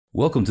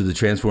Welcome to the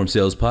Transform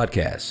Sales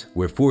Podcast,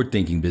 where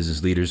forward-thinking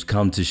business leaders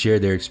come to share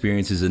their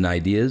experiences and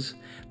ideas,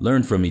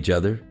 learn from each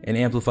other, and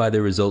amplify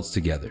their results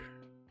together.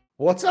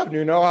 What's up,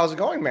 Nuno? How's it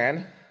going,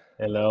 man?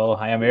 Hello,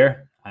 hi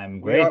Amir. I'm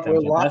great. We're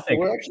I'm fantastic.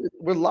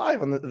 we're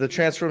live on the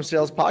Transform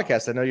Sales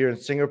Podcast. I know you're in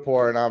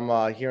Singapore, and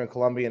I'm here in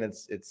Colombia, and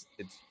it's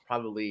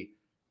probably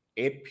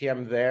 8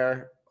 p.m.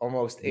 there,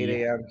 almost 8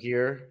 a.m.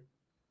 here.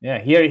 Yeah,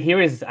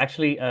 here is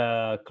actually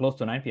close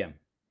to 9 p.m.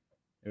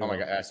 Oh my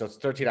God! So it's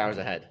 13 hours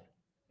ahead.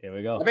 Here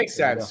we go. That makes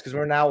sense because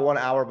we're now 1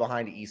 hour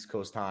behind East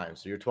Coast time.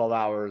 So you're 12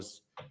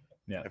 hours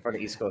in front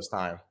of East Coast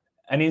time.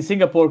 And in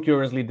Singapore,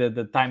 curiously,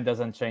 the time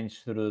doesn't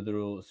change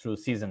through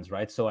seasons,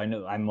 right? So I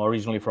know I'm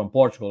originally from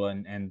Portugal,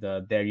 and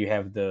there you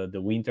have the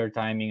winter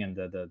timing and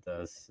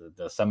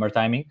the summer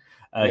timing.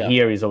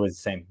 Here is always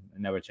the same,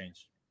 it never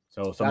changed.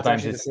 So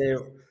sometimes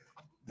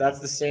that's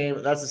the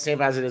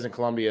same as it is in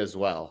Colombia as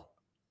well,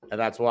 and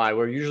that's why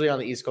we're usually on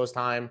the East Coast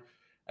time,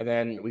 and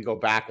then we go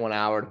back 1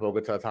 hour to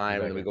Bogota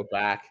time, and then we go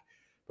back.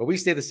 But we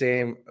stay the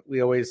same.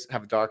 We always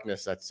have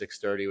darkness at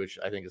 6:30, which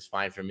I think is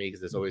fine for me because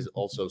there's always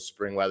also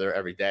spring weather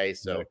every day.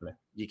 So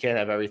you can't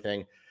have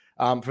everything.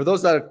 For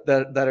those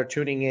that are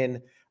tuning in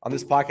on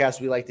this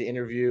podcast, we like to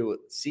interview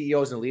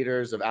CEOs and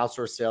leaders of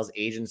outsourced sales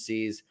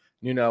agencies.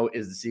 Nuno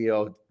is the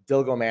CEO of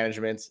Dilgo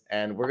Management,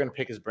 and we're going to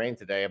pick his brain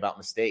today about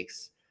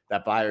mistakes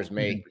that buyers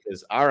make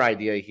because our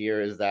idea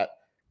here is that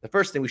the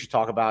first thing we should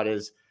talk about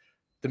is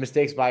the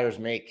mistakes buyers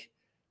make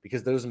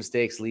because those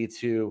mistakes lead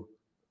to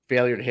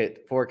failure to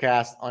hit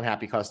forecast,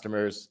 unhappy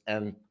customers,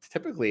 and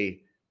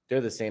typically they're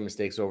the same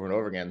mistakes over and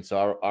over again.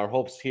 So our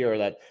hopes here are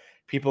that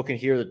people can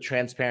hear the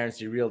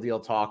transparency, real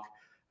deal talk,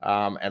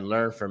 and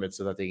learn from it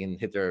so that they can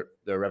hit their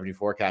revenue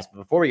forecast. But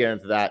before we get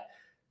into that,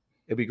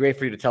 it'd be great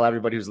for you to tell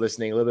everybody who's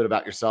listening a little bit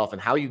about yourself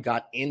and how you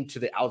got into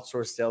the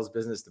outsourced sales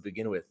business to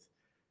begin with,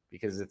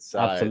 because it's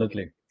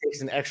absolutely it takes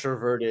an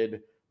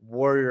extroverted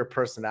warrior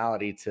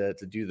personality to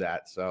do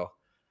that. So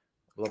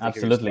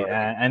absolutely,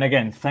 and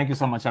again, thank you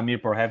so much, Amir,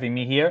 for having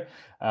me here.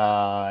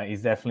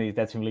 It's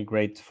definitely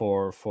great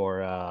for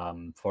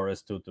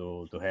us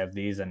to have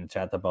these and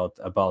chat about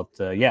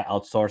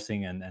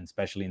outsourcing and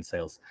especially in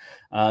sales.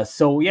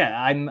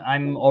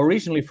 I'm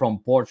originally from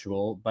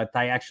Portugal, but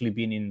I actually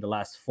been in the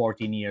last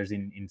 14 years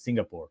in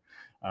Singapore.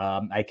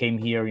 I came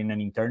here in an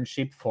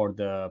internship for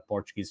the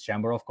Portuguese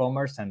Chamber of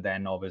Commerce, and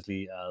then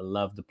obviously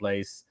loved the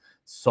place,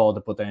 saw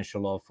the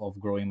potential of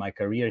growing my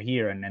career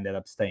here, and ended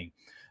up staying.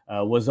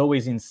 Was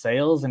always in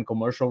sales and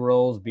commercial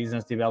roles,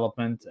 business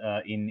development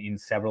in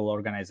several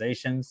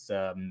organizations.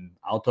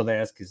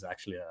 Autodesk is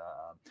actually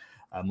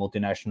a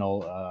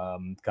multinational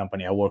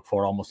company I worked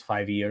for almost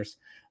 5 years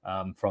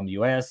from the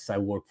US. I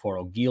work for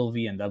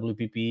Ogilvy and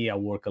WPP. I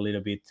work a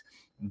little bit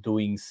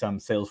doing some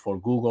sales for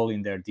Google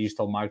in their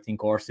digital marketing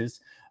courses,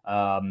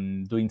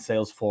 doing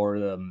sales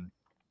for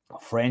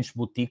French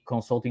boutique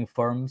consulting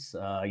firms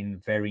in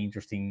very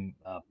interesting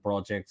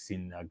projects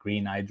in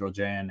green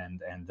hydrogen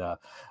and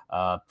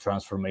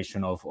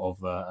transformation of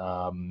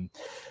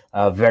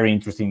very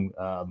interesting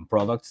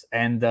products.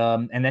 And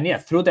then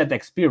through that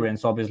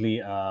experience, obviously,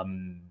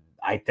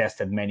 I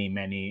tested many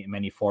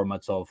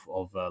formats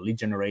of lead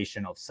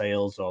generation, of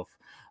sales, of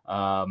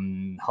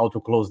how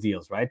to close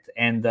deals, right?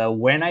 And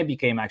when I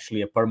became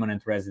actually a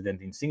permanent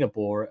resident in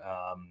Singapore,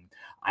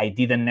 I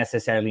didn't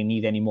necessarily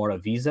need any more a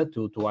visa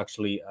to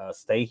actually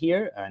stay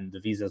here, and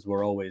the visas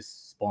were always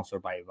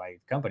sponsored by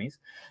companies.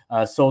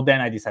 So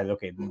then I decided,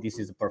 okay, this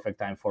is the perfect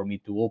time for me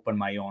to open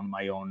my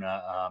own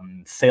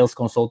sales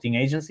consulting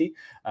agency.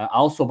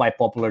 Also by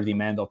popular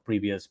demand of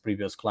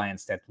previous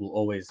clients that will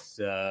always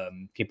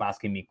keep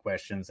asking me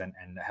questions and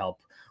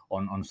help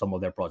on some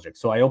of their projects.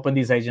 So I opened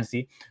this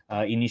agency,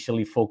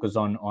 initially focused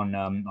on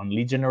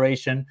lead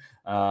generation,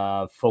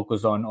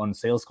 focus on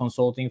sales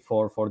consulting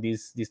for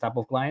these type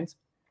of clients.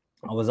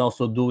 I was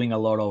also doing a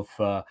lot of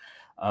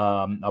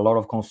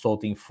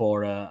consulting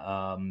for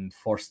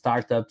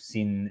startups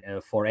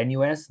for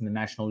NUS, the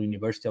National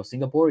University of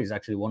Singapore is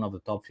actually one of the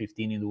top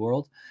 15 in the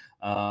world,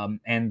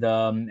 and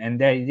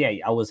there,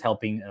 I was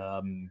helping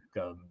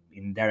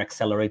in their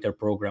accelerator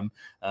program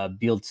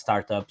build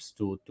startups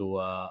to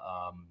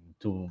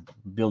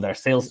build their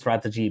sales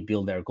strategy,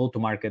 build their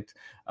go-to-market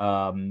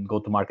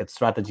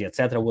strategy,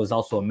 etc. Was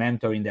also a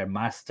mentor in their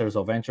Masters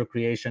of Venture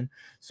Creation.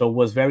 So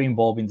was very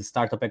involved in the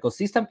startup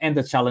ecosystem and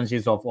the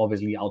challenges of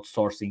obviously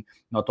outsourcing,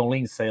 not only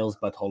in sales,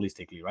 but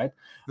holistically, right?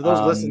 For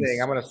those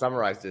listening, I'm going to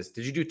summarize this.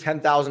 Did you do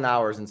 10,000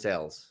 hours in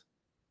sales?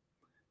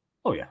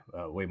 Oh yeah,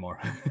 way more.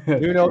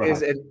 Nuno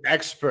is an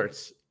expert.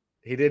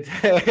 He did.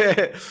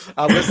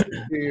 I'm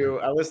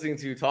listening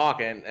to you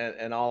talk,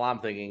 and all I'm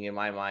thinking in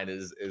my mind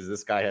is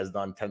this guy has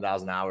done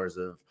 10,000 hours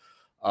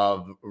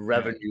of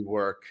revenue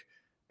work,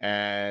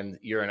 and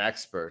you're an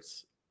expert.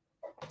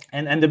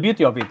 And the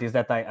beauty of it is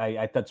that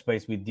I touch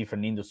base with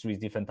different industries,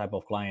 different type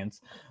of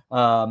clients.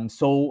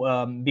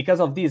 Because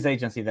of this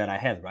agency that I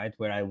had, right,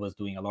 where I was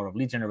doing a lot of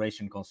lead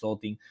generation,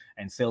 consulting,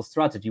 and sales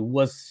strategy,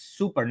 was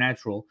super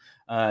natural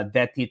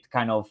that it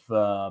kind of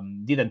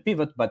didn't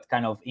pivot, but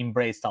kind of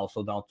embraced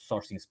also the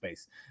outsourcing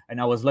space.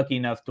 And I was lucky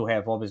enough to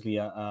have obviously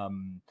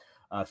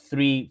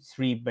three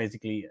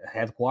basically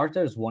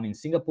headquarters, one in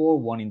Singapore,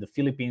 one in the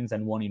Philippines,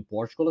 and one in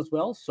Portugal as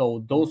well.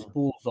 So those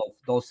pools of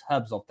those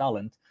hubs of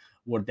talent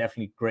were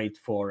definitely great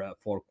for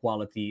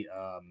quality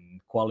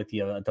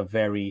at a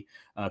very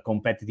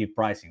competitive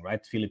pricing,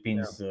 right?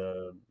 Philippines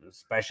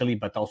especially,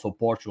 but also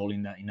Portugal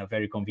in a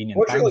very convenient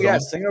Portugal, time zone.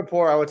 yes.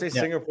 Singapore, I would say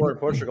Singapore and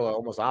Portugal are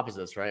almost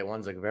opposites, right?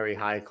 One's like very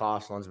high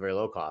cost, one's very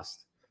low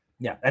cost.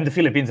 Yeah, and the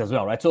Philippines as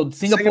well, right? So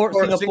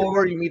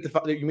Singapore, you meet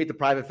the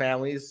private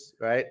families,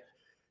 right?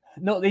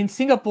 No, in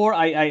Singapore,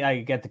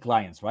 I get the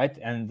clients, right,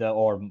 and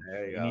or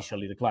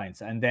initially the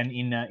clients, and then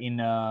in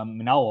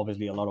now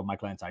obviously a lot of my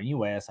clients are in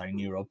US, are in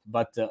Europe,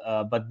 but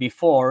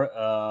before,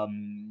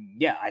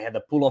 I had a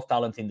pool of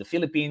talent in the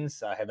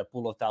Philippines, I had a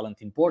pool of talent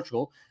in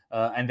Portugal,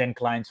 and then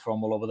clients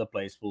from all over the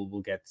place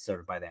will get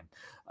served by them.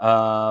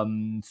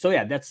 So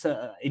yeah, that's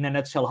in a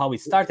nutshell how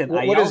it started.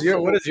 What is your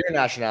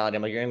nationality?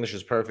 I'm like, your English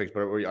is perfect,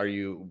 but where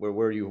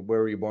were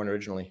you born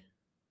originally?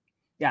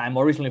 Yeah, I'm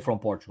originally from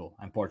Portugal.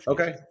 I'm Portuguese.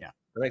 Okay. Yeah.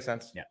 That makes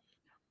sense. Yeah.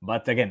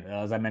 But again,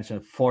 as I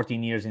mentioned,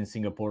 14 years in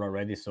Singapore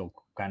already. So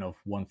kind of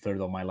 1/3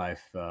 of my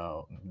life,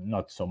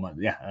 not so much.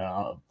 Yeah.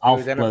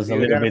 Half plus a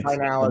little bit of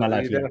my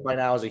life. You identify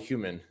now as a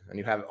human and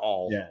you have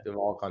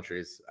all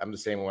countries. I'm the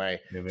same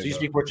way. So you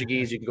speak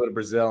Portuguese, you can go to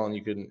Brazil and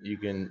you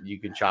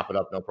can chop it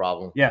up. No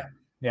problem. Yeah.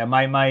 Yeah.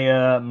 My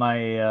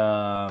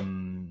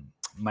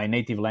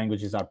native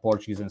languages are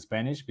Portuguese and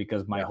Spanish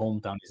because my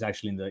hometown is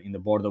actually in the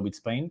border with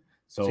Spain.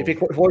 So you speak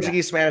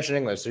Portuguese, Spanish, and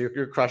English. So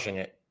you're crushing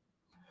it.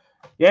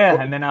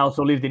 Yeah, and then I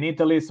also lived in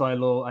Italy, so I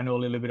know a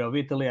little bit of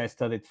Italy. I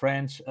studied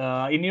French.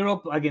 In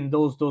Europe, again,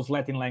 those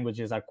Latin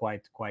languages are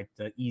quite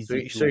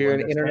easy. So you're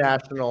an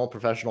international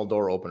professional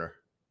door opener.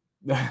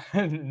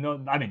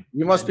 No, I mean,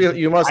 you must.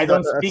 I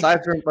don't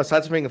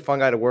aside from being a fun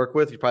guy to work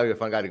with, you're probably a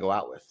fun guy to go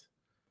out with.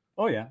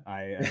 Oh yeah,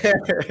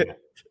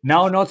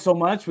 now not so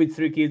much with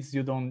 3 kids.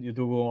 You do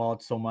go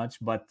out so much,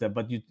 but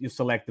you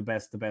select the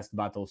best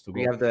battles to go.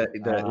 We have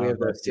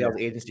the sales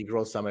agency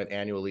growth summit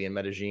annually in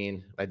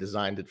Medellin. I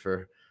designed it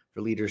for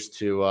leaders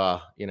to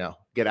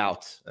get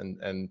out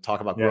and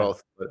talk about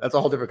growth. But that's a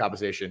whole different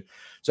conversation.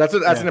 So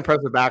that's an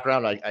impressive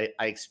background. I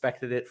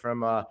expected it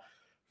from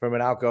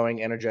an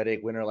outgoing,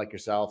 energetic winner like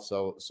yourself.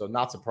 So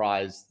not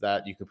surprised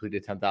that you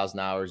completed 10,000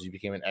 hours. You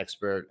became an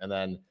expert, and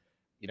then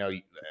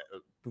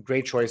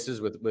great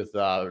choices with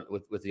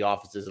the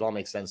offices. It all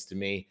makes sense to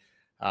me.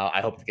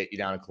 I hope to get you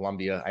down in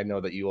Colombia. I know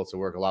that you also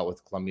work a lot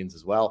with Colombians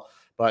as well.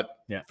 But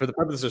for the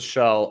purpose of the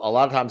show, a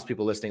lot of times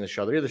people listening to the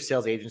show, they're either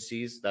sales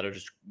agencies that are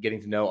just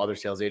getting to know other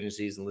sales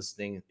agencies and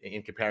listening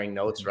and comparing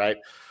notes, right?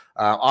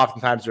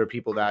 Oftentimes there are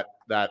people that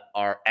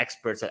are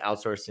experts at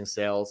outsourcing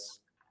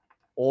sales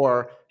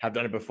or have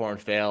done it before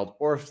and failed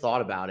or have thought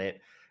about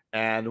it.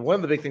 And one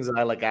of the big things that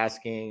I like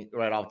asking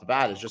right off the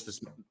bat is just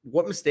this: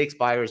 what mistakes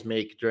buyers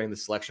make during the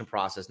selection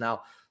process.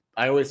 Now,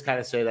 I always kind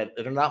of say that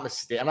they're not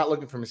mistakes. I'm not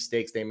looking for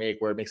mistakes they make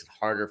where it makes it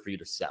harder for you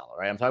to sell,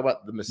 right? I'm talking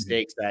about the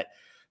mistakes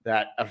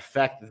that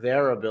affect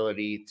their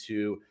ability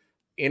to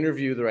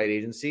interview the right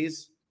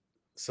agencies,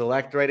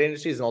 select the right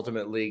agencies, and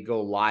ultimately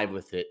go live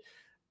with it.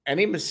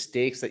 Any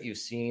mistakes that you've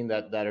seen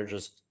that are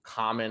just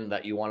common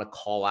that you want to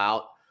call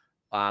out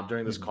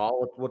during this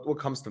call? What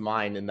comes to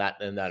mind in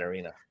that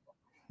arena?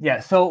 Yeah.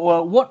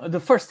 So what the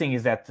first thing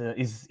is that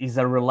is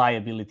a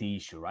reliability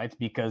issue, right?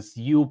 Because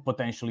you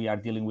potentially are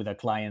dealing with a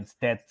client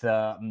that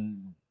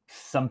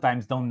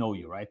sometimes don't know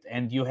you, right?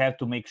 And you have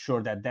to make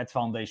sure that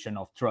foundation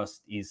of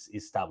trust is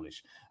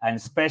established. And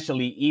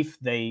especially if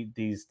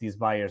these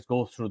buyers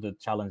go through the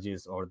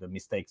challenges or the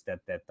mistakes that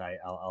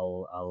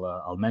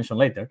I'll mention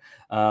later,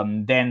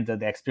 then the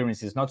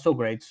experience is not so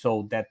great.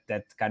 So that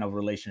kind of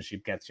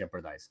relationship gets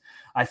jeopardized.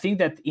 I think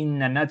that in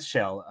a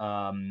nutshell,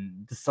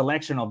 the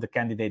selection of the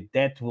candidate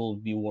that will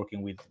be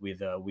working with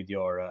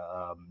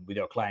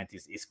your client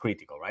is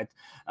critical, right?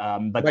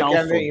 But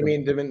also, you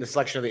mean the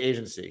selection of the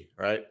agency,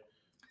 right?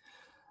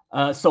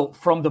 So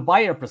from the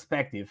buyer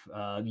perspective,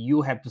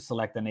 you have to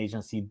select an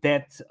agency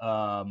that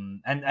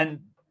and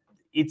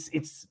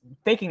it's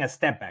taking a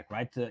step back,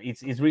 right?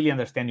 It's really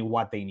understanding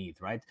what they need,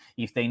 right?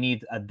 If they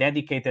need a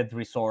dedicated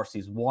resource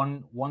is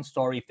one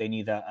story. If they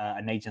need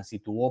an agency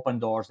to open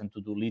doors and to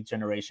do lead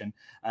generation,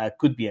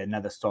 could be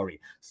another story.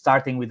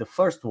 Starting with the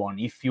first one,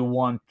 if you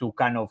want to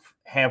kind of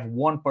have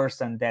one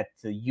person that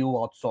you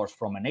outsource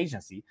from an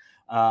agency,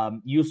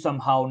 you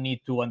somehow need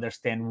to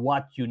understand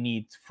what you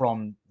need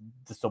from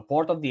the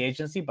support of the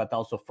agency, but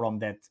also from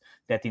that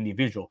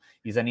individual.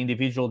 Is an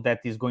individual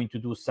that is going to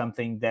do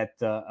something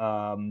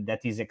that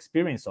is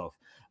experienced of.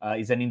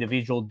 Is an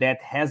individual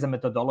that has a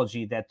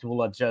methodology that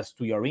will adjust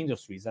to your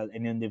industries.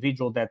 An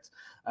individual that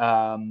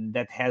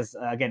has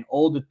again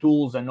all the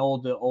tools and all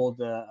the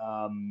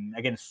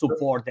again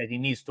support that he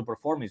needs to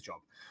perform his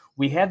job.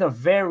 We had a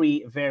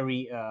very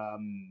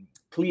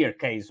clear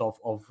case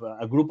of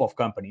a group of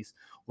companies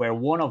where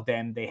one of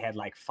them, they had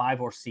like 5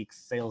 or 6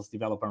 sales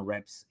development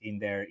reps in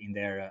their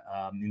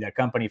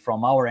company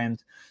from our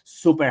end.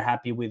 Super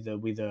happy with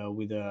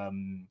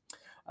the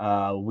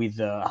with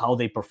how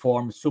they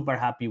perform, super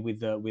happy with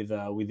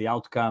the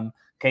outcome,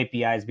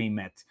 KPIs being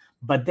met.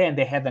 But then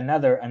they had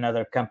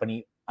another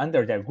company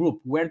under their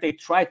group where they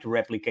tried to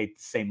replicate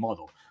the same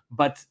model,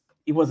 but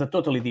it was a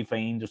totally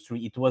different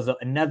industry. It was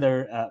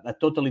a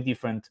totally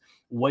different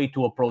way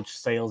to approach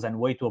sales and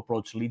way to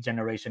approach lead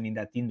generation in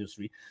that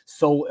industry.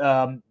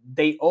 So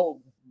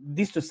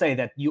this to say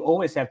that you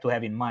always have to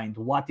have in mind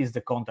what is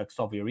the context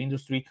of your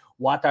industry,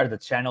 what are the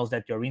channels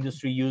that your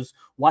industry use,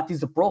 what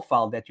is the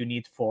profile that you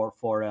need for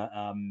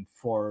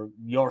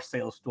your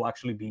sales to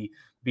actually be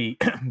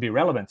be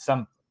relevant.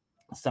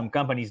 Some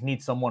companies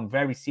need someone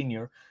very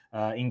senior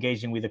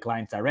engaging with the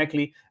clients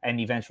directly, and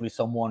eventually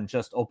someone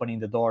just opening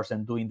the doors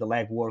and doing the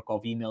legwork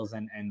of emails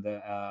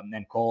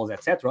and calls,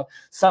 etc.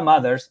 Some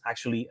others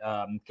actually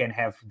can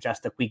have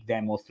just a quick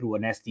demo through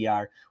an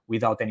SDR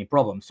without any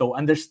problem. So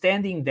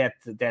understanding that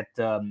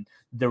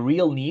the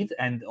real need,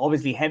 and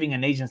obviously having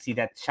an agency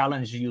that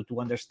challenges you to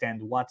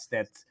understand what's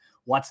that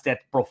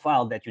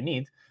profile that you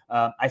need,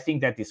 I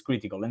think that is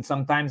critical. And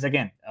sometimes,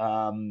 again,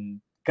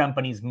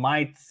 companies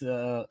might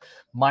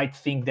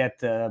think that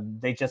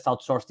they just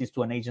outsource this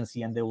to an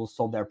agency and they will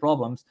solve their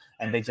problems,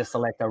 and they just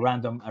select a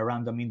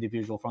random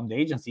individual from the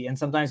agency. And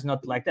sometimes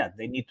not like that.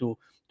 They need to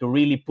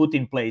really put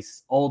in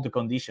place all the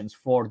conditions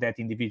for that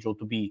individual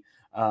to be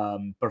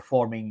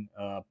performing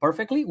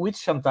perfectly, which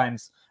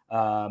sometimes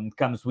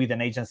comes with an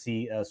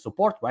agency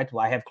support, right?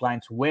 I have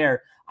clients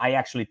where I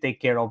actually take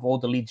care of all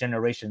the lead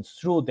generations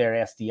through their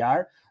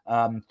SDR,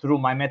 through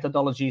my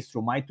methodologies,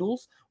 through my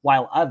tools,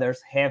 while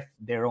others have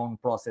their own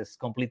process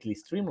completely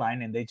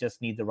streamlined and they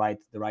just need the right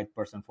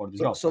person for the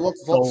job. So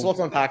let's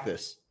unpack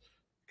this,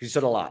 because you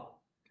said a lot.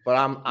 But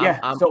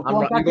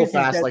you go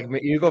fast like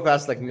me. You go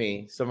fast like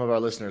me. Some of our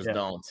listeners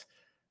don't.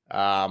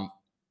 I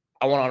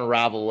want to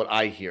unravel what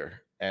I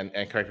hear, and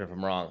correct me if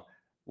I'm wrong.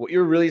 What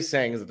you're really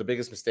saying is that the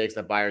biggest mistakes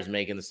that buyers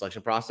make in the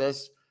selection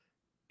process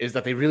is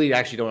that they really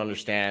actually don't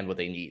understand what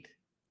they need.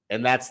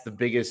 And that's the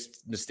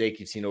biggest mistake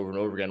you've seen over and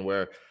over again,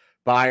 where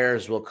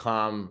buyers will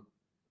come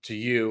to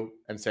you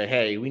and say,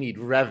 hey, we need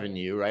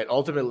revenue, right?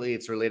 Ultimately,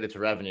 it's related to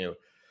revenue,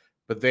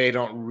 but they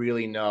don't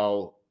really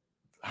know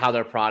how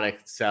their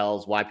product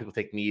sells, why people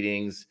take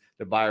meetings,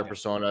 their buyer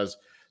personas.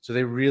 So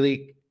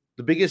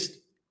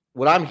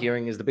what I'm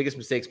hearing is the biggest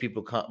mistakes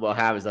people will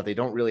have is that they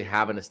don't really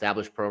have an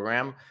established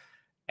program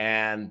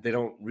and they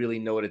don't really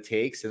know what it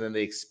takes. And then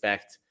they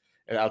expect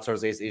an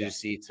outsourced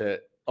agency to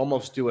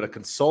almost do what a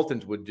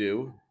consultant would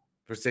do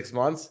for 6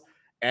 months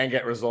and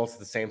get results at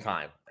the same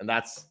time. And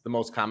that's the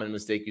most common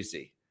mistake you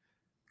see.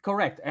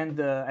 Correct. And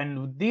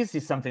this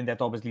is something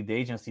that obviously the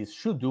agencies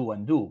should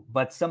do,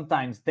 but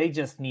sometimes they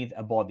just need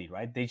a body,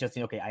 right? They just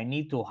think, okay, I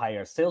need to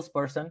hire a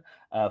salesperson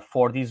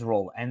for this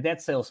role. And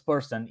that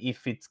salesperson,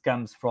 if it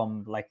comes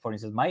from, like, for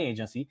instance, my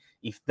agency,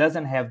 if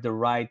doesn't have the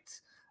right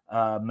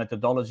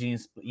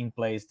methodologies in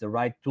place, the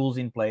right tools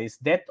in place,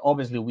 that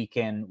obviously we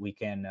can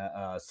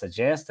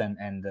suggest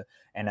and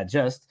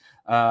adjust.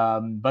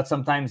 But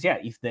sometimes,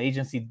 if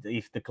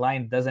the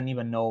client doesn't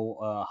even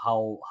know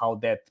how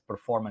that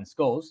performance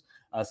goes,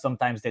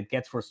 sometimes they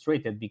get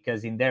frustrated,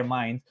 because in their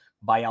mind,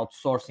 by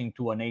outsourcing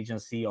to an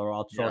agency or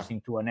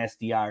outsourcing to an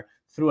SDR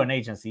through an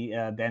agency,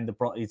 then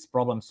it's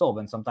problem solved.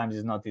 And sometimes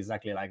it's not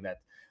exactly like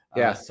that.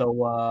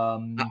 So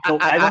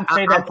I don't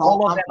say that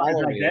all of them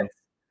are like that.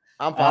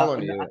 I'm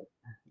following you.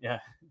 Yeah,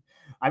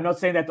 I'm not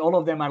saying that all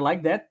of them are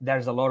like that.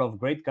 There's a lot of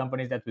great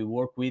companies that we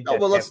work with. No,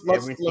 well, let's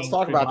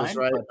talk about this,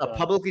 right? A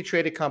publicly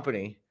traded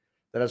company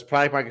that has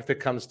product market fit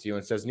comes to you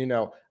and says,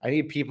 I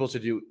need people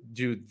to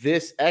do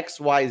this X,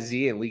 Y,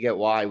 Z, and we get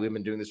Y. We've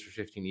been doing this for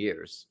 15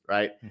 years,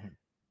 right? Mm-hmm.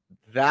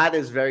 That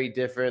is very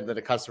different than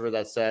a customer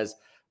that says,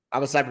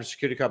 I'm a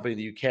cybersecurity company in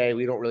the UK.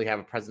 We don't really have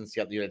a presence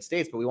yet in the United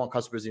States, but we want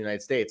customers in the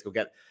United States.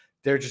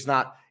 They're just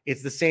not.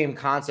 It's the same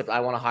concept. I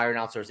want to hire an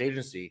outsourced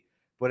agency,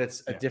 but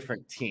it's a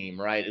different team,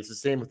 right? It's the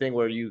same thing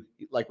where you,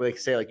 like what they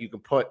say, like you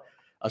can put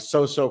a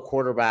so-so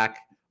quarterback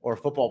or a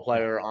football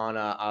player on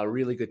a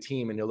really good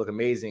team and he'll look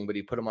amazing, but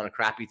you put him on a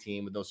crappy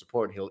team with no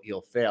support,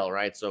 he'll fail,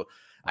 right? So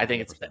I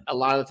think it's a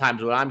lot of the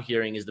times what I'm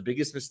hearing is the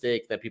biggest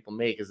mistake that people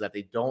make is that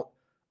they don't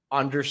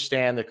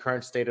understand the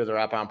current state of their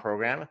outbound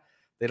program.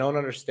 They don't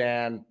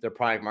understand their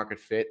product market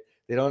fit.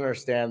 They don't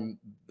understand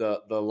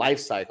the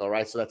life cycle,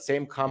 right? So that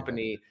same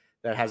company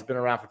that has been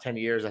around for 10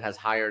 years that has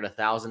hired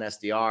 1,000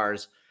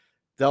 SDRs,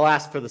 they'll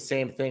ask for the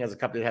same thing as a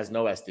company that has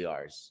no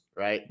SDRs,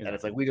 right? Exactly. And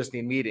it's like, we just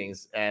need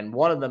meetings. And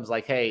one of them's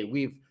like, hey,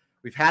 we've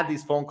had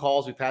these phone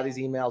calls, we've had these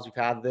emails, we've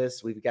had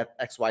this, we've got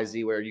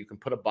XYZ, where you can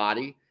put a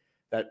body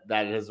that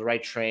is the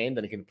right trained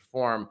and it can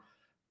perform.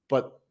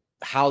 But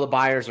how the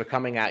buyers are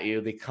coming at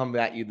you, they come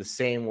at you the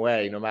same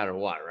way, no matter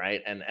what,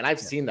 right? And I've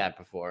seen that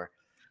before.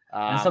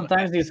 And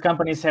sometimes these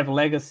companies have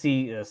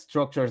legacy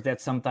structures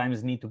that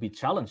sometimes need to be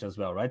challenged as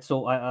well, right?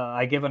 So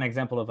I gave an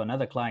example of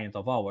another client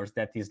of ours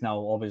that is now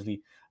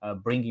obviously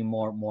bringing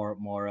more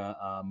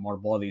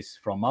bodies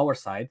from our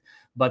side.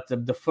 But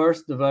the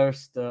first it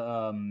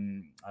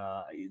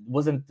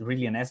wasn't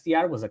really an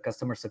SDR, was a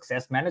customer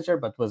success manager,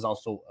 but was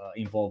also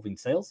involved in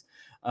sales.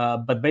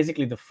 But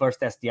basically, the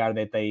first SDR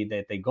that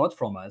they got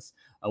from us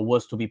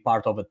was to be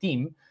part of a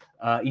team.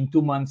 In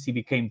 2 months, he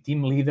became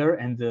team leader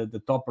and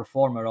the top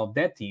performer of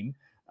that team.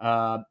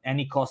 And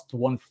he cost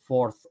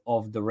 1/4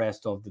 of the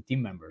rest of the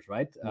team members,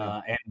 right?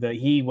 Yeah. And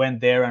he went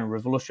there and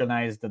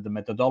revolutionized the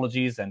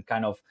methodologies and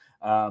kind of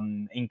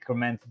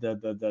increment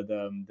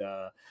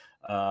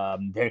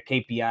their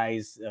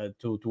KPIs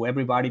to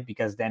everybody,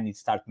 because then it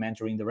start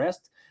mentoring the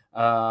rest.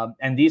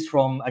 And this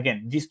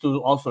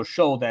to also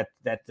show that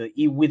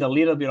with a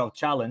little bit of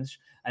challenge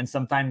and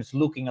sometimes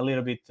looking a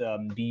little bit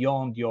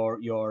beyond your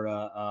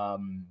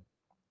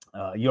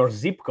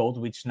zip code,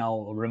 which now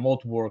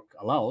remote work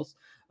allows,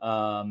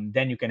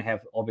 then you can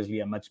have obviously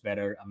a much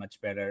better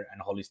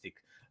and holistic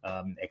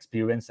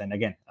experience. And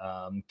again,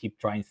 keep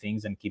trying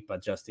things and keep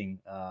adjusting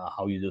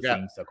how you do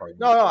things accordingly.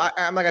 No,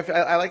 I'm like,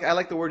 I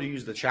like the word you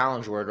use, the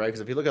challenge word, right?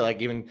 Because if you look at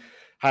like even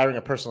hiring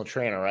a personal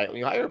trainer, right? When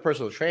you hire a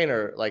personal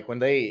trainer, like when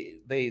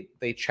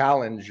they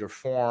challenge your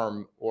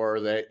form, or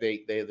they're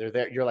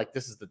there, you're like,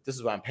 this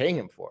is what I'm paying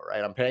him for,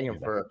 right? I'm paying him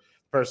for a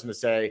person to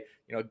say,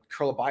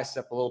 curl a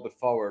bicep a little bit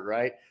forward,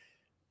 right?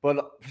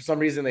 But for some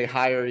reason, they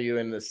hire you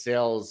in the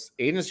sales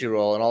agency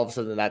role, and all of a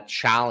sudden that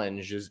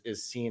challenge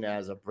is seen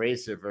as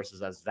abrasive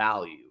versus as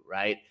value,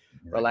 right?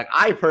 Yeah. Or like,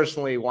 I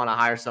personally want to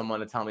hire someone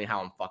to tell me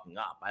how I'm fucking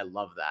up. I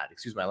love that.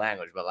 Excuse my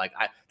language, but like,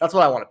 that's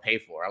what I want to pay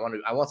for. I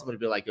want someone to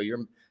be like, yo,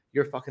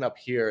 you're fucking up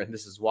here, and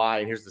this is why,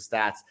 and here's the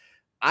stats.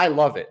 I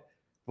love it.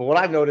 But what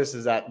I've noticed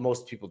is that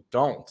most people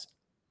don't,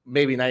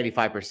 maybe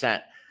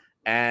 95%.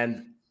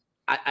 And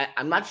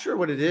I'm not sure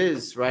what it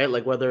is, right?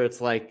 Like whether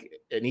it's like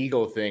an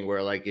ego thing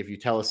where like if you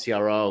tell a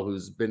CRO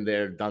who's been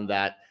there, done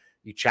that,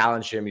 you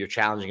challenge him, you're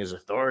challenging his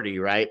authority,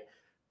 right?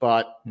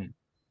 But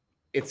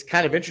it's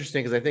kind of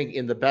interesting because I think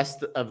in the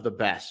best of the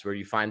best, where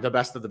you find the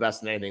best of the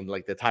best in anything,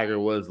 like the Tiger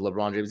Woods,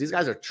 LeBron James, these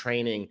guys are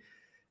training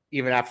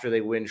even after they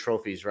win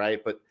trophies,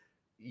 right? But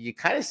you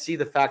kind of see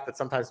the fact that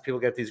sometimes people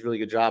get these really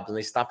good jobs and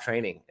they stop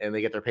training and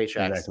they get their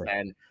paychecks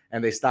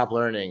and they stop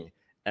learning.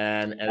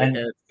 And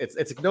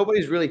it's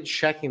nobody's really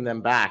checking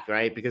them back,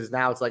 right? Because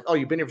now it's like, oh,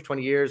 you've been here for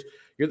 20 years,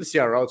 you're the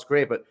CRO, it's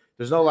great, but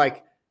there's no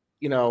like,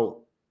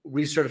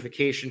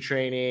 recertification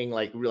training,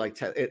 like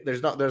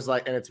there's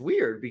like, and it's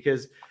weird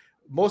because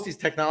most of these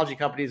technology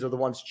companies are the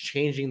ones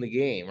changing the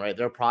game, right?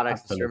 Their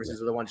products and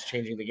services are the ones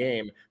changing the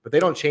game, but they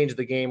don't change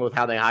the game with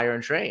how they hire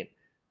and train.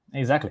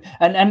 Exactly.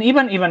 And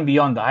even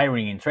beyond the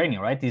hiring and training,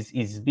 right,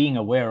 is being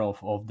aware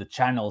of the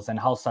channels and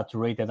how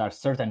saturated are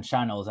certain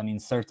channels and in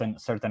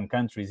certain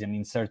countries and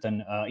in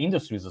certain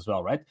industries as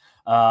well, right?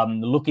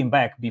 Looking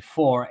back,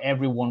 before,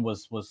 everyone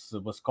was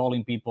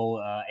calling people,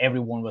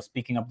 everyone was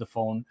picking up the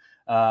phone,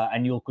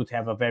 and you could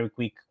have a very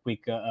quick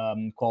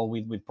call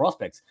with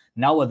prospects.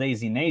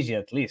 Nowadays in Asia,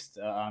 at least,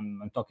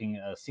 I'm talking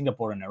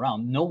Singapore and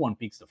around, no one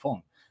picks the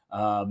phone.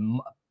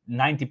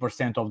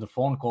 90% of the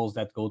phone calls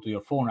that go to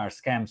your phone are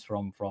scams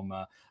from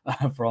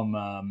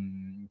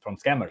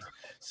scammers.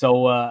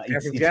 So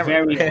it's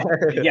very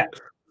yeah.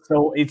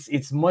 So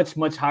it's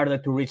much harder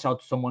to reach out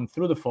to someone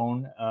through the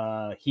phone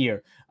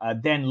here.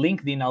 Then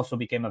LinkedIn also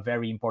became a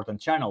very important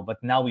channel,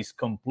 but now is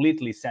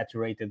completely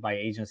saturated by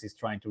agencies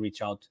trying to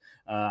reach out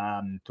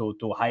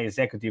to high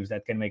executives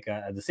that can make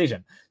a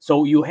decision.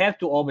 So you have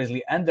to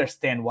obviously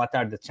understand what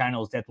are the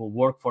channels that will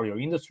work for your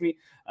industry,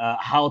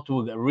 how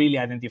to really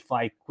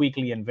identify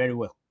quickly and very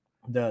well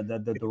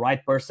the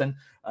right person,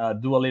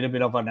 do a little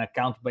bit of an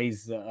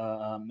account-based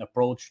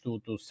approach to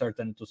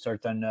certain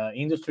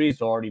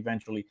industries, or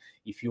eventually,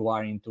 if you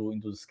are into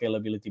the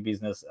scalability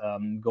business,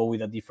 go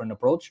with a different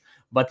approach.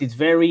 But it's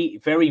very,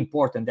 very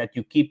important that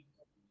you keep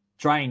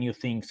trying new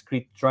things,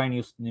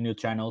 trying new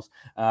channels.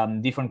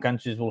 Different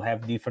countries will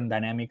have different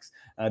dynamics.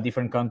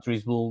 Different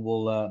countries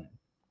will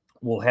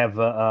have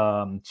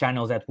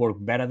channels that work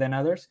better than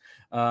others.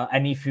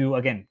 And if you,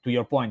 again, to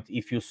your point,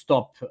 if you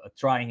stop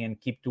trying and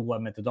keep to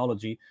one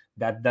methodology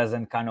that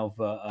doesn't kind of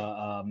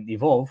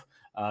evolve,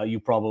 you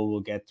probably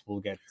will get.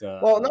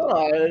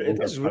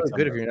 It's really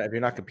good if you're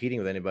not competing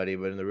with anybody,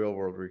 but in the real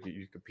world, where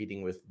you're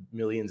competing with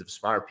millions of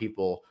smart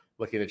people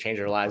looking to change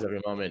their lives every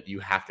moment, you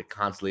have to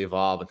constantly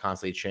evolve and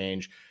constantly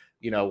change.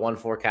 One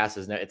forecast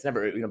it's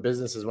never,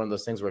 business is one of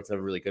those things where it's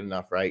never really good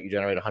enough, right? You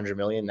generate 100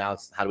 million. Now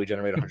it's how do we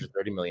generate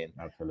 130 million?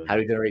 Absolutely. How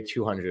do we generate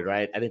 200,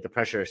 right? I think the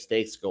pressure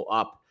stakes go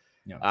up.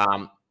 Yeah.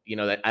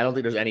 That I don't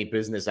think there's any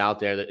business out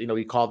there that,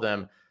 we call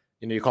them,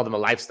 you call them a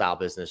lifestyle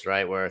business,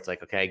 right? Where it's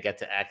like, okay, I get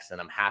to X and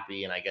I'm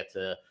happy and I get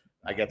to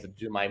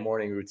do my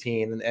morning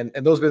routine. And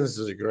those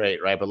businesses are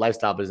great, right? But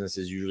lifestyle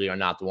businesses usually are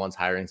not the ones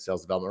hiring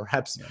sales development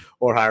reps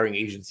or hiring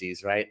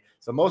agencies, right?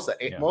 So most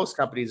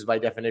companies by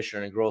definition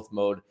are in growth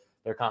mode.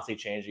 They're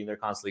constantly changing. They're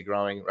constantly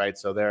growing, right?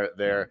 So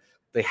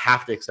they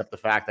have to accept the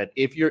fact that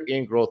if you're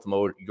in growth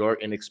mode, you're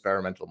in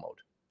experimental mode.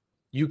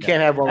 You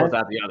can't have one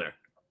without the other.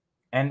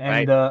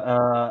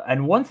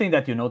 And one thing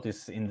that you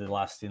notice in the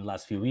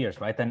last few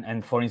years, right?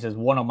 And for instance,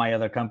 one of my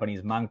other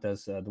companies,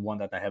 Mangtas, the one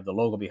that I have the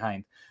logo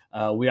behind,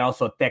 we are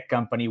also a tech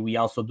company. We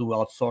also do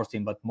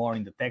outsourcing, but more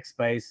in the tech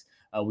space.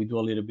 We do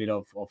a little bit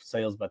of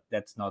sales, but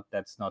that's not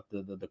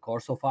the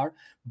core so far.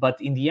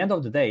 But in the end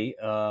of the day,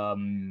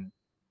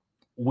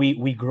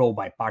 we grow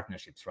by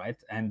partnerships, right?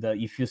 And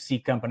if you see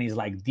companies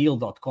like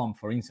Deal.com,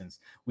 for instance,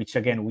 which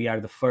again, we are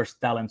the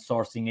first talent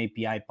sourcing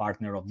API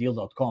partner of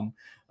Deal.com.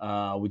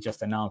 We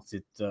just announced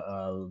it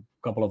a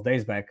couple of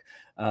days back.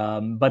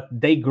 But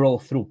they grow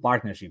through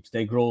partnerships.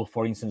 They grow,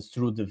 for instance,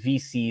 through the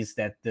VCs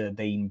that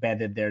they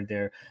embedded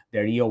their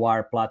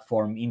EOR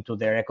platform into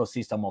their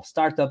ecosystem of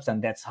startups,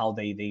 and that's how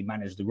they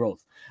manage the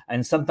growth.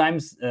 And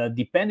sometimes,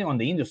 depending on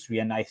the industry,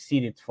 and I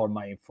see it for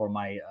my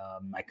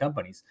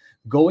companies,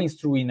 going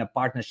through in a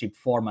partnership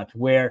format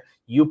where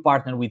you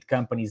partner with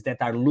companies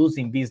that are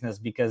losing business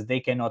because they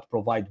cannot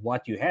provide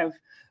what you have,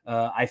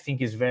 I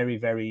think is very,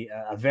 very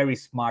a very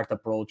smart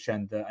approach,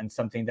 and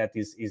something that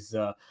is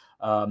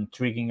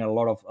triggering a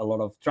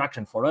lot of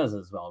traction for us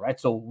as well, right?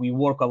 So we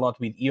work a lot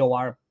with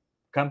EOR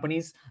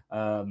companies,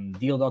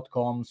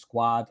 Deal.com,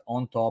 Squad,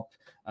 On Top,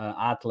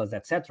 Atlas,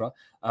 etc.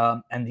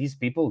 And these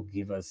people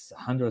give us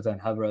hundreds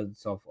and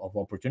hundreds of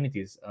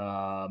opportunities,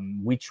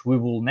 which we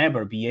will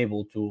never be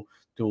able to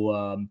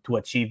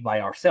achieve by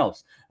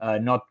ourselves.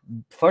 Not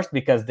first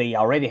because they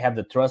already have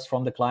the trust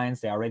from the clients,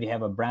 they already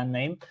have a brand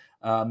name.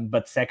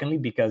 But secondly,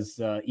 because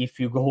if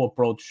you go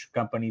approach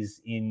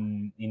companies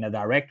in a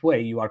direct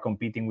way, you are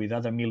competing with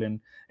other million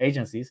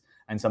agencies,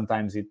 and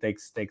sometimes it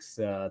takes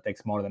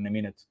more than a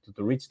minute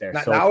to reach there.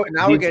 Now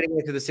we're getting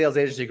into the Sales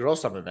Agency Growth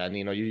Summit, man.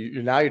 You know,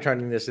 you're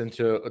turning this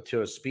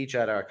into a speech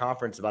at our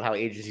conference about how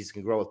agencies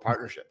can grow with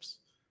partnerships.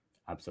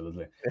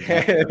 Absolutely.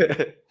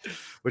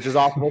 Which is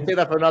awesome. We'll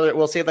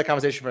save that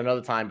conversation for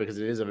another time because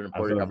it is an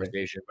important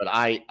conversation. But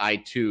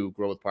I too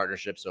grow with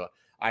partnerships, so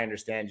I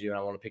understand you, and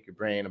I want to pick your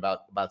brain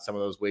about some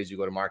of those ways you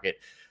go to market.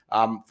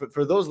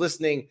 For those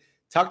listening,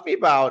 talk to me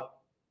about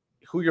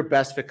who your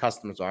best fit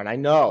customers are. And I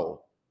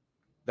know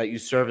that you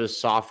service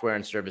software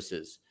and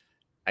services.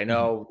 I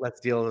know Let's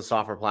Deal is a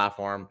software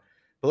platform,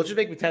 but let's just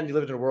make pretend you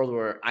lived in a world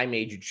where I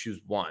made you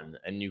choose one,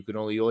 and you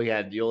only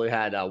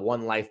had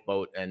one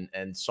lifeboat,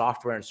 and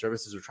software and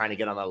services are trying to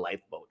get on that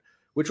lifeboat.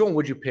 Which one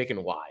would you pick,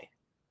 and why?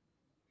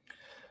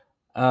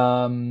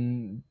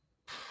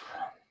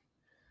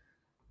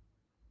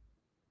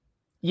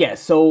 Yeah,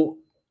 so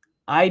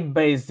I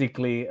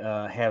basically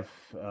have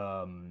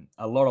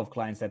a lot of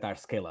clients that are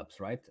scale-ups,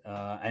 right?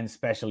 And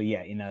especially,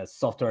 in a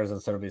software as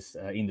a service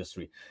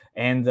industry,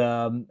 and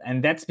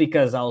that's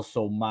because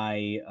also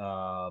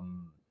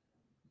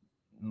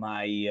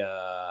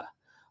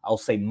I'll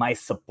say my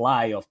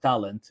supply of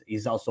talent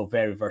is also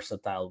very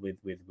versatile with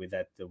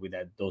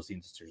those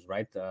industries,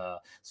 right?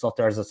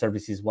 Software as a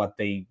service is what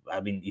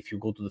if you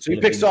go to the so you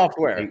pick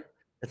software.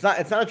 It's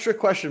not a trick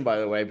question, by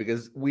the way,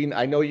 because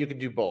I know you can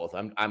do both.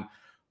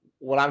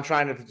 What I'm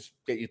trying to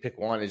get you to pick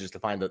one is just to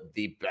find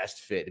the best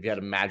fit. If you had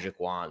a magic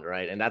wand,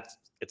 right? And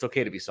it's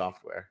okay to be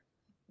software.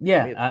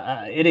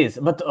 Yeah, it is.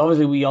 But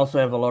obviously, we also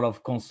have a lot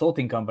of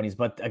consulting companies.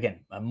 But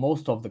again,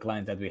 most of the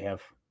clients that we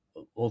have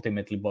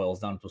ultimately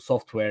boils down to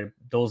software.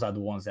 Those are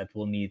the ones that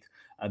will need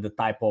the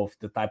type of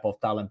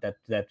talent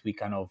that we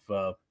kind of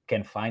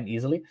can find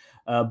easily.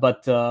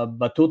 But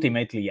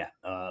ultimately,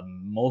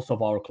 most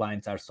of our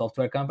clients are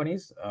software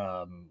companies.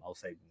 I'll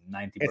say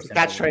 90%.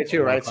 That's right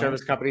too, right?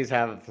 Service companies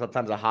have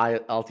sometimes a high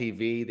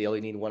LTV. They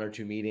only need 1 or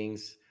 2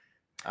 meetings.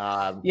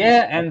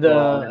 And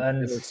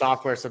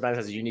software sometimes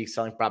has a unique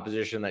selling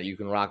proposition that you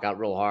can rock out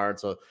real hard.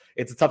 So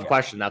it's a tough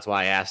question. That's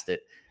why I asked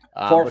it.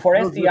 For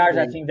SDRs,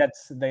 I think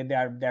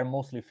they're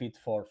mostly fit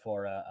for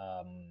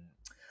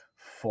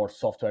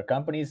software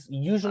companies.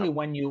 Usually,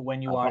 when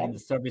you are in the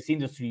service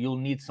industry, you'll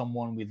need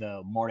someone with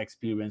more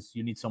experience.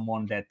 You need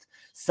someone that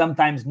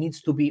sometimes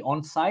needs to be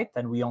on site,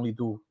 and we only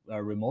do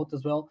remote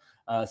as well.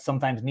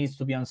 Sometimes needs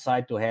to be on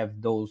site to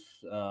have those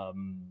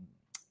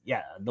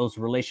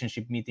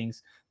relationship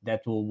meetings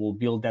that will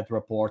build that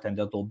rapport, and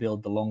that will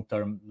build the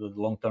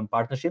long-term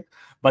partnership.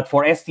 But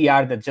for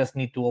SDR that just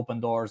need to open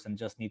doors and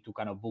just need to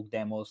kind of book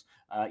demos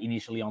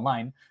initially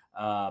online,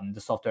 the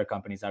software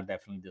companies are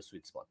definitely the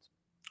sweet spot.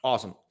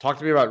 Awesome. Talk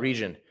to me about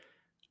region.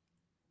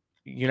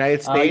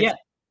 United States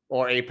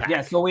or APAC?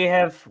 Yeah, so we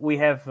have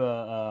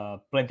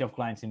plenty of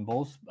clients in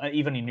both,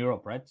 even in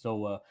Europe, right?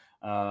 So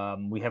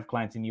we have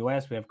clients in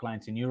US, we have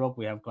clients in Europe,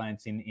 we have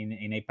clients in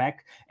APAC.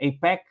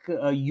 APAC,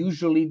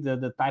 usually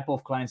the type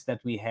of clients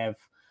that we have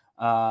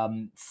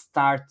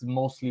start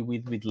mostly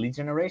with lead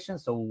generation.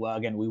 So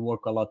again, we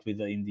work a lot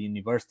in the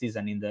universities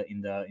and in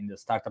the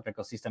startup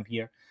ecosystem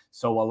here.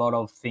 So a lot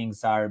of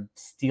things are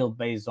still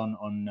based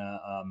on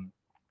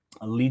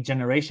lead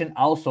generation,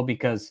 also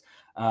because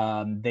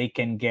they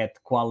can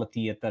get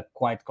quality at a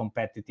quite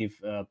competitive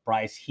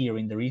price here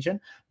in the region.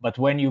 But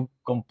when you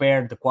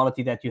compare the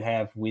quality that you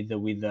have with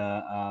the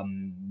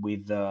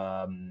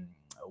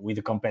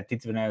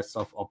competitiveness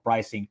of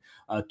pricing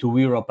to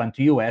Europe and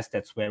to US,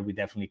 that's where we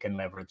definitely can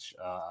leverage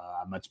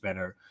a much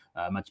better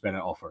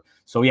offer.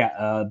 So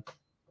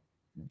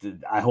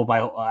I hope I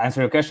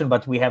answer your question,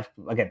 but we have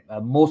again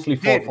mostly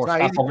for It's not staff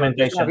easy it's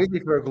augmentation. not easy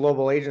for a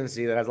global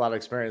agency that has a lot of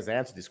experience to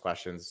answer these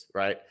questions,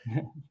 right?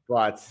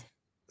 But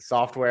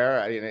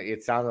software,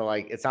 it sounded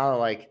like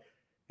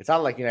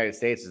United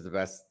States is the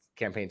best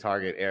campaign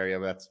target area,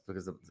 but that's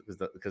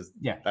because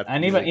Yeah, that's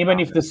and even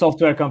if the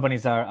software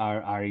companies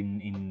are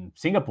in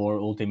Singapore,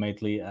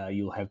 ultimately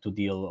you'll have to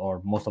deal,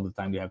 or most of the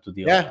time you have to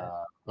deal. Yeah,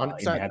 in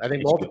 100%. I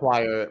think HQ.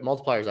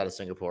 multipliers out of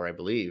Singapore, I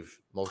believe.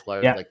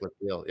 Multipliers Yeah. like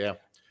deal. Yeah.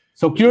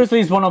 So Curiously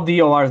is one of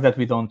the ORs that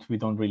we don't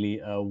really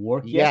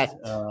work yet.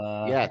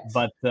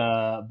 But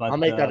I'll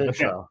make that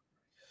intro.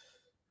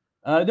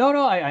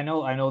 No, I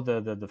know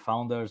the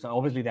founders.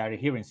 Obviously, they are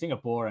here in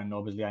Singapore, and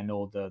obviously, I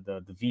know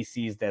the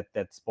VCs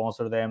that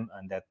sponsor them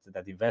and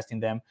that invest in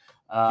them.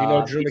 Do you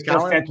know Drew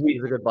McCallum?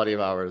 He's a good buddy of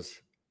ours.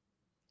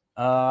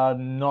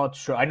 Not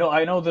sure. I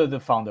know the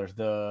founders.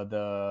 You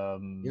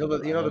know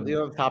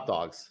the top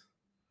dogs,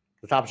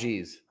 the top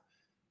G's.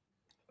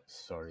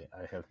 Sorry,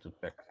 I have to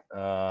check.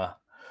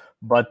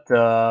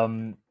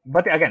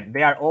 But again,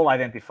 they are all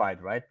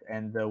identified, right?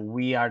 And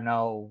we are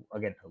now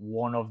again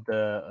one of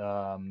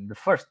the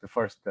first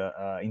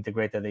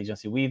integrated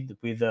agency with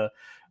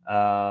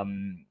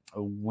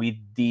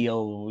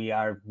deal. We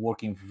are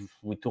working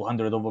with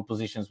 200 over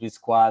positions with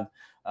Squad.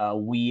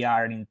 We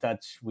are in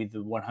touch with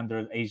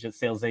 100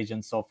 sales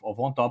agents of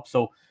On Top.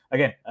 So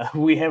again,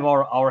 we have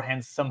our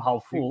hands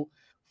somehow full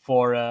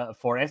for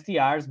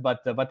SDRs,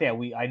 but yeah,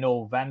 I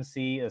know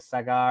Vamsi,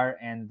 Sagar,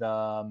 and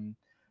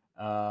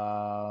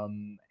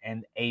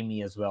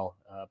Amy as well.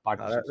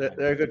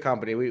 They're a good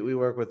company. We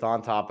work with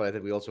On Top, but I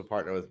think we also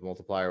partner with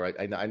Multiplier. Right?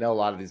 I know a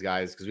lot of these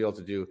guys because we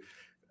also do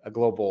a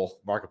global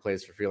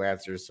marketplace for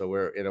freelancers. So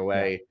we're in a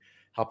way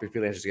helping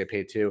freelancers get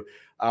paid too.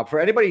 For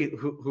anybody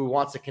who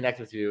wants to connect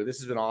with you, this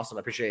has been awesome.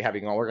 I appreciate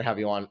having you on. We're gonna have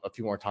you on a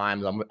few more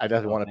times. I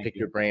definitely want to pick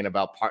your brain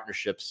about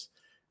partnerships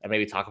and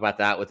maybe talk about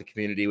that with the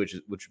community, which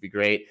would be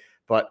great.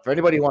 But for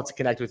anybody who wants to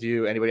connect with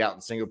you, anybody out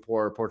in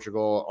Singapore,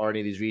 Portugal, or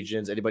any of these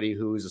regions, anybody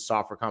who's a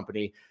software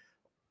company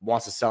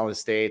wants to sell in the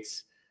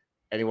States,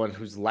 anyone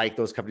who's like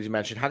those companies you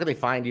mentioned, how can they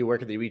find you? Where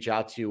can they reach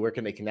out to you? Where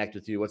can they connect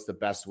with you? What's the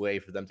best way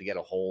for them to get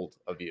a hold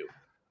of you?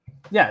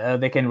 Yeah,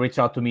 they can reach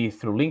out to me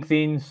through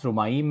LinkedIn, through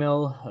my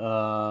email,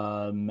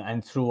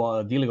 and through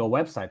Diligo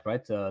website,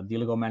 right?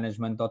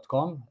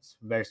 diligomanagement.com. It's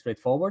very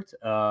straightforward.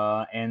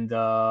 I'm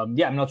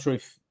not sure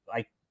if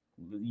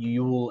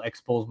you will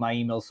expose my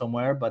email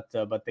somewhere, but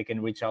they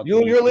can reach out.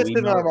 You're listed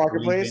in our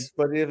marketplace,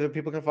 but if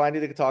people can find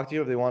you, they can talk to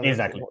you. If they want if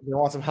they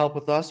want some help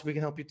with us, we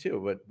can help you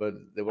too.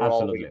 But we're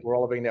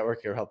all a big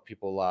network here, help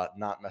people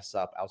not mess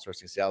up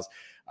outsourcing sales.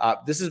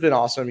 This has been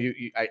awesome.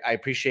 I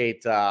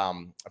appreciate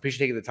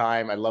taking the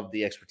time. I love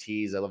the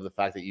expertise. I love the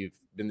fact that you've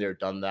been there,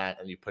 done that,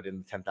 and you put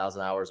in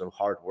 10,000 hours of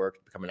hard work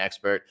to become an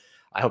expert.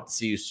 I hope to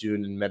see you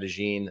soon in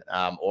Medellin,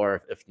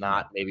 or if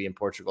not, maybe in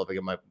Portugal if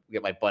I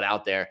get my butt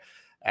out there.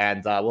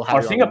 And we'll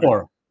have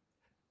Singapore.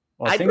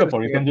 Or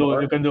Singapore. You can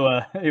do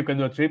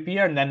a trip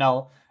here, and then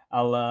I'll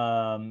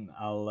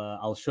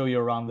show you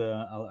around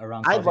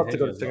I'd love to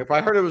go to Singapore.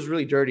 I heard it was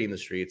really dirty in the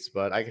streets,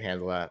 but I can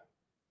handle that.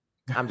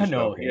 I'm just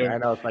joking. I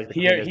know it's like the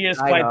here's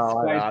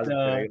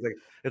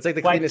it's like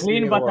the quite cleanest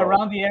clean, but world.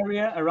 around the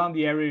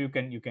area you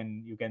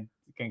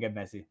can get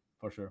messy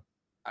for sure.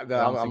 I'm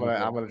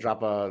gonna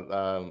drop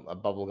a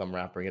bubblegum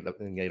wrapper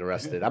and get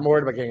arrested. I'm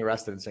worried about getting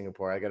arrested in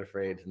Singapore. I get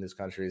afraid in these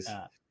countries.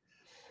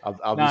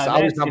 I'll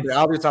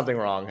do something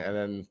wrong, and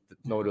then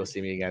nobody will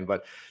see me again.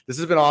 But this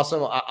has been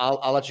awesome.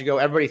 I'll let you go.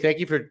 Everybody, thank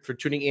you for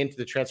tuning in to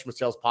the Transform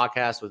Sales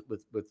podcast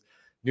with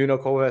Nuno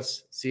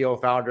Covas, CEO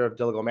and founder of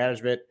Diligo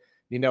Management.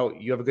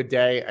 You have a good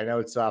day. I know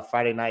it's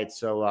Friday night,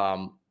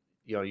 so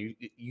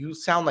you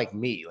sound like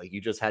me. Like you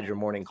just had your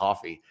morning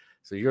coffee.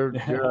 So you're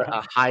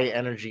a high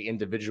energy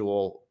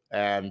individual,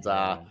 and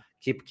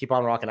keep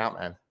on rocking out,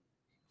 man.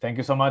 Thank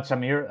you so much,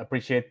 Amir.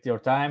 Appreciate your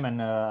time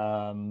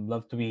and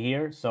love to be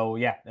here. So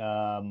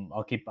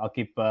I'll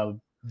keep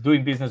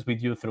doing business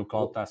with you through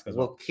Call Task as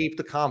well. We'll keep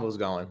the combos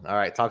going. All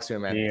right, talk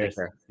soon, man. Cheers. Take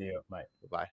care. See you. Bye. Bye.